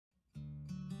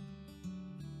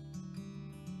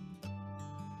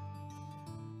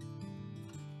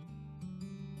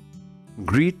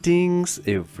Greetings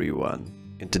everyone.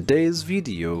 In today's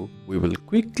video, we will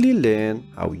quickly learn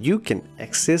how you can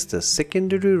access the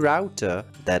secondary router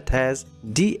that has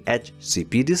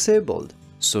DHCP disabled.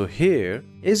 So here,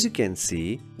 as you can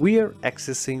see, we are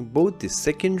accessing both the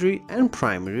secondary and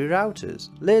primary routers.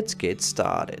 Let's get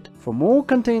started. For more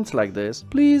contents like this,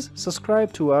 please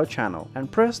subscribe to our channel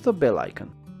and press the bell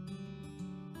icon.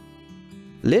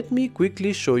 Let me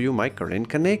quickly show you my current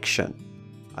connection.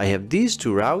 I have these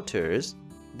two routers.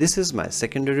 This is my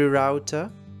secondary router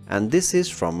and this is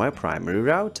from my primary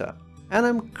router, and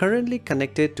I'm currently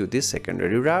connected to this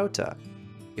secondary router.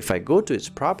 If I go to its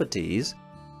properties,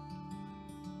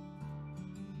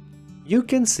 you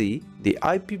can see the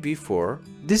IPv4.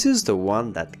 This is the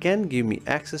one that can give me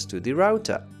access to the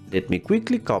router. Let me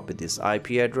quickly copy this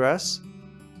IP address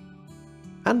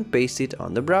and paste it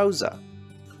on the browser.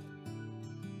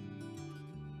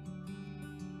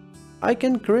 I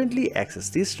can currently access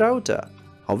this router.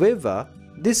 However,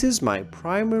 this is my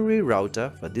primary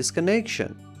router for this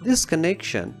connection. This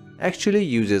connection actually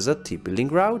uses a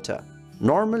TP-Link router.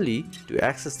 Normally, to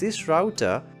access this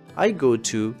router, I go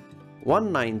to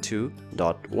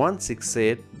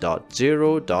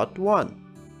 192.168.0.1.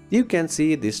 You can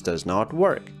see this does not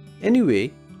work.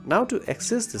 Anyway, now to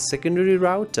access the secondary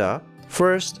router,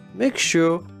 first make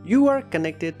sure you are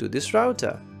connected to this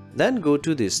router. Then go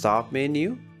to the Start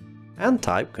menu and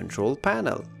type Control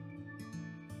Panel.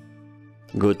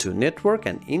 Go to Network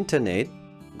and Internet,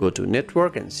 go to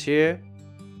Network and Share.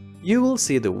 You will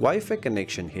see the Wi-Fi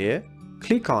connection here.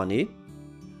 Click on it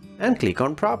and click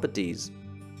on Properties.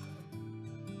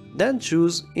 Then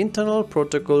choose Internal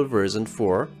Protocol version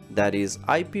 4, that is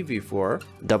IPv4.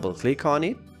 Double click on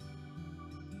it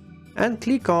and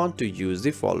click on to use the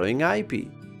following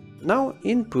IP. Now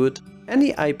input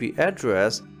any IP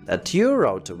address that your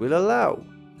router will allow.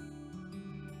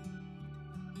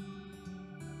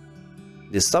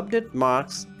 The subnet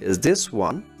marks is this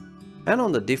one, and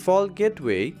on the default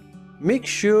gateway, make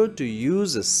sure to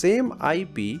use the same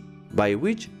IP by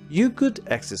which you could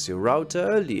access your router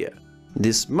earlier.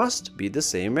 This must be the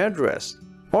same address,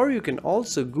 or you can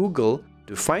also Google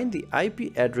to find the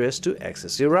IP address to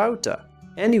access your router.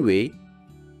 Anyway,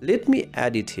 let me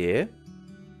add it here.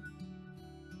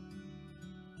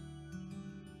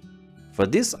 For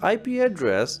this IP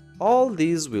address, all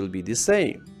these will be the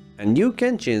same, and you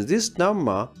can change this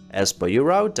number as per your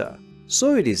router.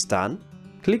 So it is done.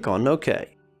 Click on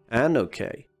OK and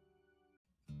OK.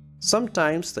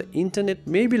 Sometimes the internet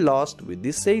may be lost with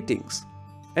these settings.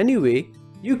 Anyway,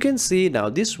 you can see now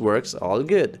this works all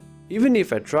good. Even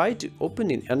if I try to open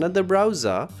in another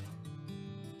browser,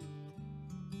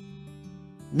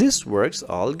 this works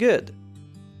all good.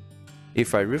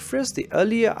 If I refresh the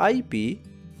earlier IP,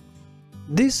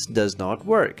 this does not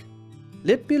work.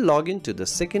 Let me log into the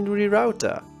secondary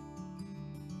router.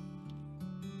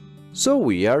 So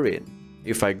we are in.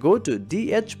 If I go to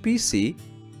DHPC,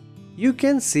 you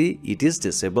can see it is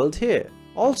disabled here.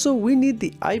 Also, we need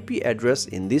the IP address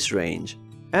in this range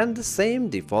and the same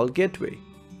default gateway.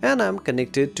 And I'm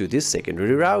connected to this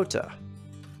secondary router.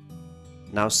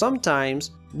 Now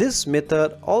sometimes this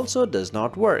method also does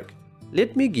not work.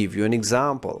 Let me give you an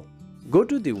example. Go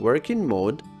to the working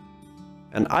mode,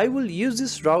 and I will use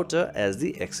this router as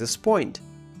the access point,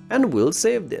 and we'll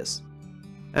save this.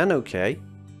 And OK.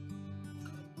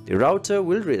 The router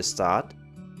will restart.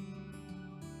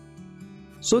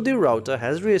 So the router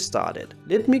has restarted.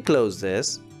 Let me close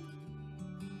this.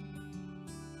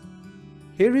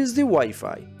 Here is the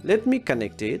Wi-Fi. Let me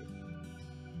connect it.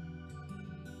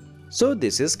 So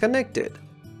this is connected.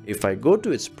 If I go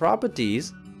to its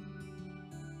properties,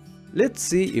 let's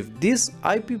see if this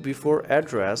IPv4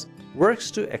 address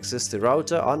works to access the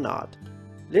router or not.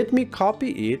 Let me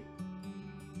copy it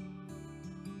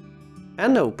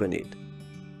and open it.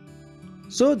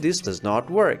 So this does not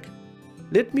work.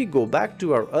 Let me go back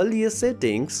to our earlier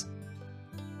settings,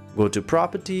 go to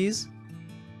Properties,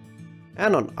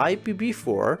 and on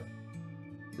IPv4,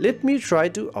 let me try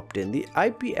to obtain the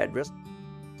IP address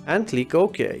and click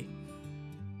OK.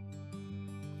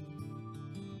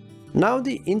 Now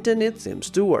the internet seems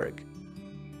to work.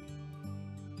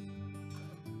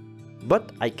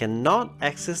 But I cannot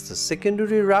access the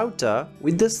secondary router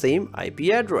with the same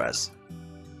IP address.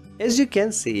 As you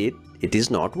can see, it is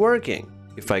not working.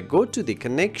 If I go to the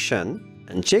connection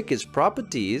and check its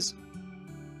properties,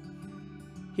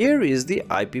 here is the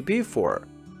IPv4.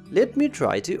 Let me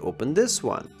try to open this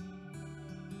one.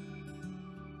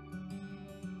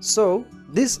 So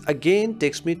this again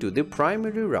takes me to the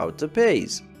primary router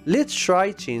page. Let's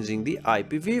try changing the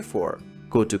IPv4.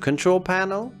 Go to Control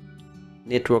Panel,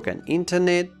 Network and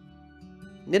Internet,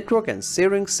 Network and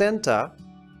Sharing Center,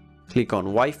 click on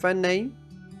Wi-Fi name,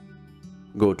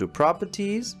 go to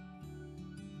Properties,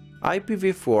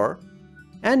 IPv4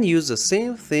 and use the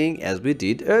same thing as we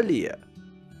did earlier.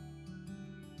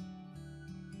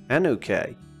 And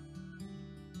OK.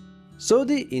 So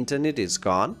the internet is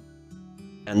gone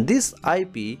and this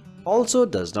IP also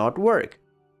does not work.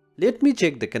 Let me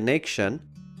check the connection.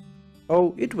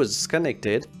 Oh, it was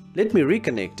disconnected. Let me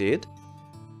reconnect it.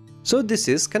 So this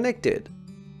is connected.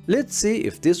 Let's see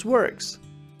if this works.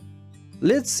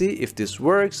 Let's see if this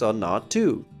works or not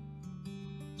too.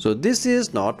 So this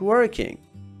is not working.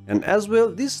 And as well,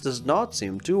 this does not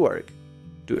seem to work.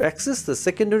 To access the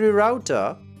secondary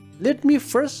router, let me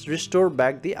first restore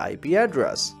back the IP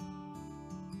address.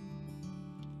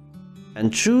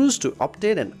 And choose to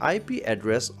update an IP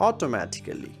address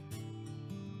automatically.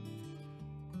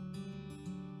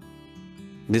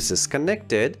 This is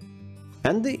connected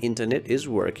and the internet is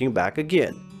working back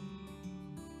again.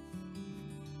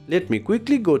 Let me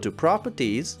quickly go to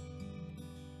Properties.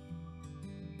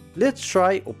 Let's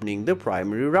try opening the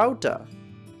primary router.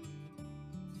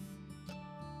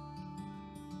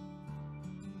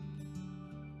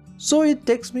 So it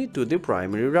takes me to the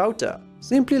primary router.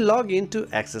 Simply log in to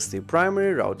access the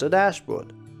primary router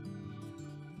dashboard.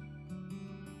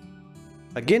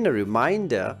 Again a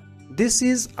reminder, this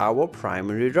is our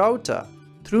primary router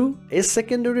through a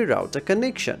secondary router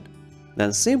connection.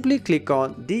 Then simply click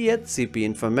on DHCP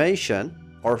information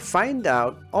or find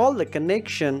out all the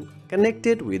connection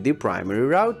connected with the primary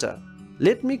router.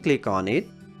 Let me click on it.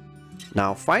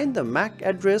 Now find the MAC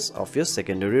address of your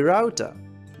secondary router.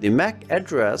 The MAC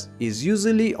address is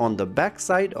usually on the back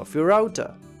side of your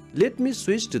router. Let me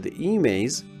switch to the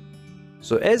image.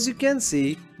 So as you can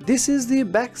see, this is the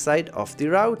back side of the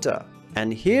router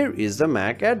and here is the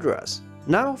MAC address.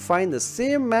 Now find the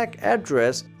same MAC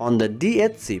address on the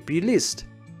DHCP list.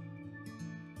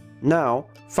 Now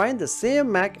find the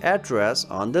same MAC address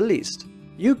on the list.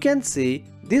 You can see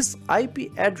this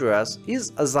IP address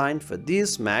is assigned for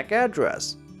this MAC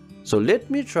address. So let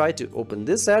me try to open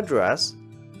this address.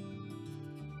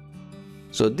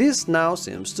 So this now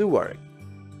seems to work.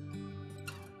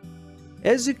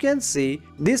 As you can see,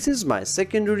 this is my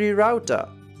secondary router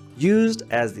used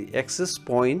as the access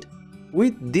point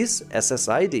with this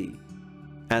SSID.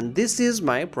 And this is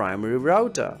my primary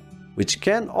router, which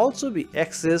can also be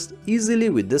accessed easily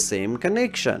with the same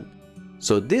connection.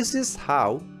 So this is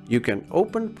how you can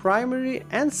open primary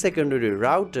and secondary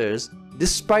routers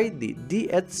despite the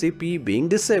DHCP being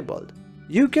disabled.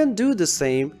 You can do the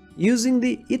same using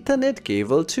the Ethernet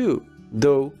cable too,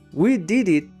 though we did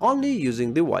it only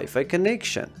using the Wi-Fi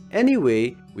connection.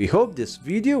 Anyway, we hope this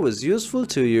video was useful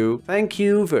to you. Thank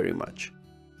you very much.